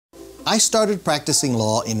I started practicing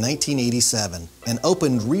law in 1987 and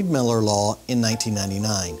opened Riedmiller Law in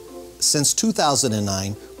 1999. Since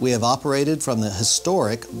 2009, we have operated from the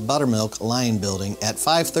historic Buttermilk Lion Building at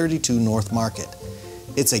 532 North Market.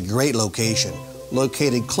 It's a great location,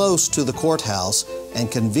 located close to the courthouse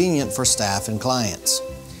and convenient for staff and clients.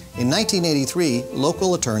 In 1983,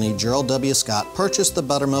 local attorney Gerald W. Scott purchased the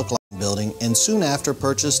Buttermilk Lion Building and soon after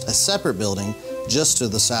purchased a separate building just to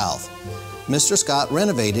the south. Mr. Scott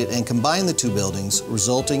renovated and combined the two buildings,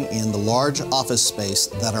 resulting in the large office space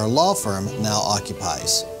that our law firm now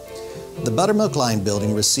occupies. The Buttermilk Lion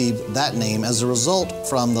Building received that name as a result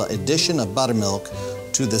from the addition of buttermilk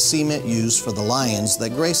to the cement used for the lions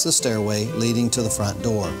that grace the stairway leading to the front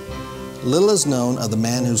door. Little is known of the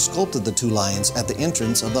man who sculpted the two lions at the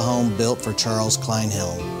entrance of the home built for Charles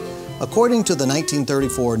Kleinhelm. According to the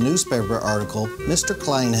 1934 newspaper article, Mr.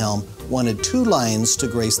 Kleinhelm wanted two lions to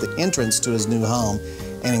grace the entrance to his new home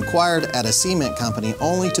and inquired at a cement company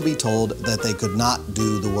only to be told that they could not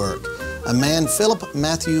do the work. A man, Philip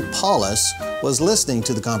Matthew Paulus, was listening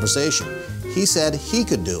to the conversation. He said he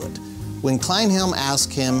could do it. When Kleinhelm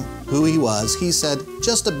asked him who he was, he said,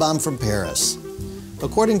 "Just a bum from Paris."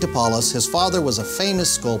 According to Paulus, his father was a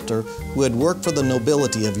famous sculptor who had worked for the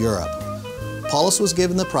nobility of Europe. Paulus was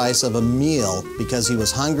given the price of a meal because he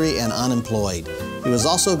was hungry and unemployed. He was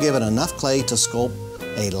also given enough clay to sculpt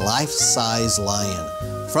a life-size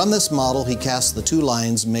lion. From this model, he cast the two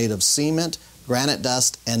lions made of cement, granite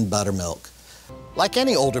dust, and buttermilk. Like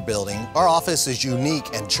any older building, our office is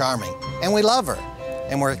unique and charming, and we love her.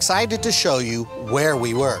 And we're excited to show you where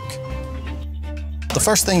we work. The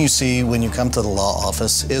first thing you see when you come to the law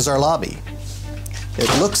office is our lobby.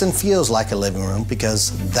 It looks and feels like a living room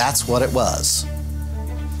because that's what it was.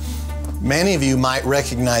 Many of you might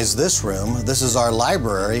recognize this room. This is our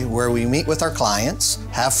library where we meet with our clients,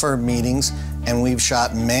 have firm meetings, and we've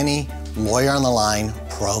shot many Lawyer on the Line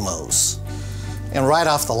promos. And right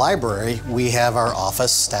off the library, we have our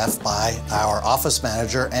office staffed by our office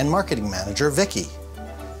manager and marketing manager, Vicki.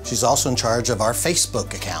 She's also in charge of our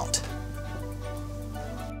Facebook account.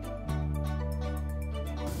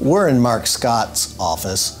 We're in Mark Scott's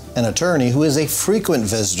office, an attorney who is a frequent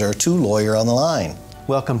visitor to Lawyer on the Line.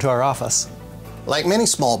 Welcome to our office. Like many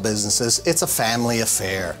small businesses, it's a family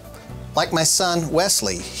affair. Like my son,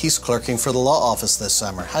 Wesley, he's clerking for the law office this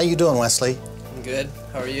summer. How you doing, Wesley? I'm good.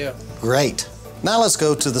 How are you? Great. Now let's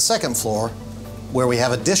go to the second floor where we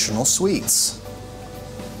have additional suites.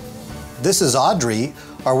 This is Audrey,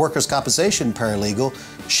 our workers' compensation paralegal.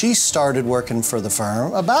 She started working for the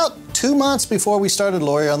firm about 2 months before we started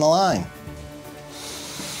Lawyer on the Line.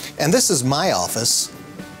 And this is my office.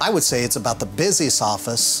 I would say it's about the busiest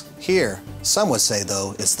office here. Some would say,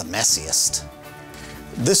 though, it's the messiest.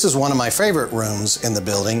 This is one of my favorite rooms in the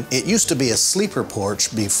building. It used to be a sleeper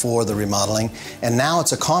porch before the remodeling, and now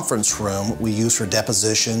it's a conference room we use for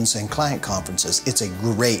depositions and client conferences. It's a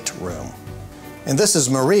great room. And this is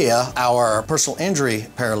Maria, our personal injury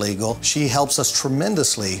paralegal. She helps us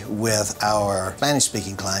tremendously with our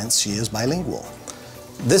Spanish-speaking clients. She is bilingual.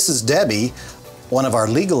 This is Debbie, one of our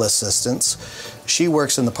legal assistants. She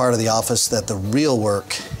works in the part of the office that the real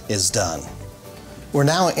work is done. We're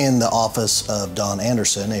now in the office of Don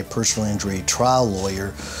Anderson, a personal injury trial lawyer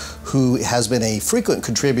who has been a frequent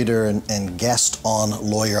contributor and guest on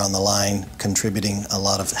Lawyer on the Line, contributing a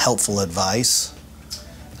lot of helpful advice.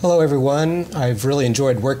 Hello everyone. I've really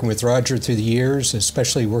enjoyed working with Roger through the years,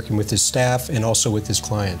 especially working with his staff and also with his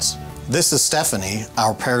clients. This is Stephanie,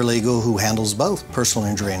 our paralegal who handles both personal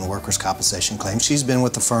injury and workers' compensation claims. She's been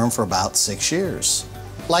with the firm for about 6 years.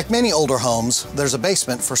 Like many older homes, there's a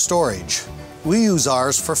basement for storage. We use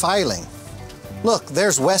ours for filing. Look,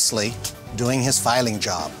 there's Wesley doing his filing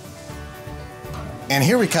job. And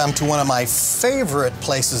here we come to one of my favorite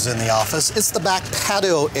places in the office. It's the back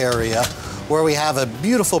patio area where we have a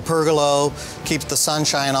beautiful pergola, keeps the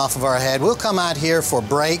sunshine off of our head. We'll come out here for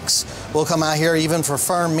breaks. We'll come out here even for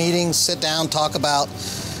firm meetings, sit down, talk about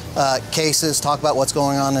cases, talk about what's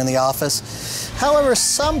going on in the office. However,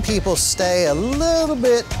 some people stay a little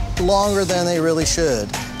bit longer than they really should.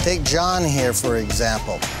 Take John here, for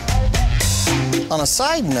example. On a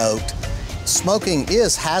side note, smoking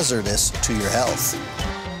is hazardous to your health.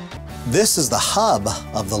 This is the hub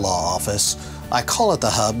of the law office. I call it the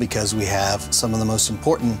hub because we have some of the most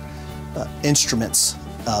important instruments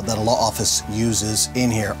that a law office uses in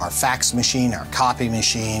here. Our fax machine, our copy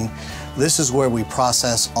machine. This is where we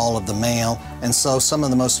process all of the mail, and so some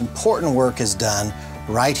of the most important work is done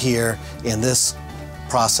right here in this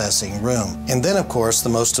processing room. And then, of course, the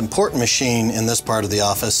most important machine in this part of the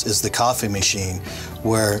office is the coffee machine,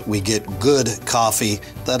 where we get good coffee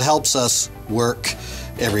that helps us work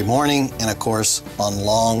every morning, and of course on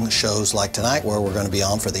long shows like tonight where we're going to be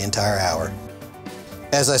on for the entire hour.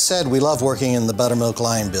 As I said, we love working in the Buttermilk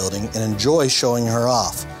Lion Building and enjoy showing her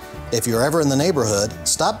off. If you're ever in the neighborhood,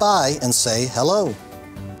 stop by and say hello.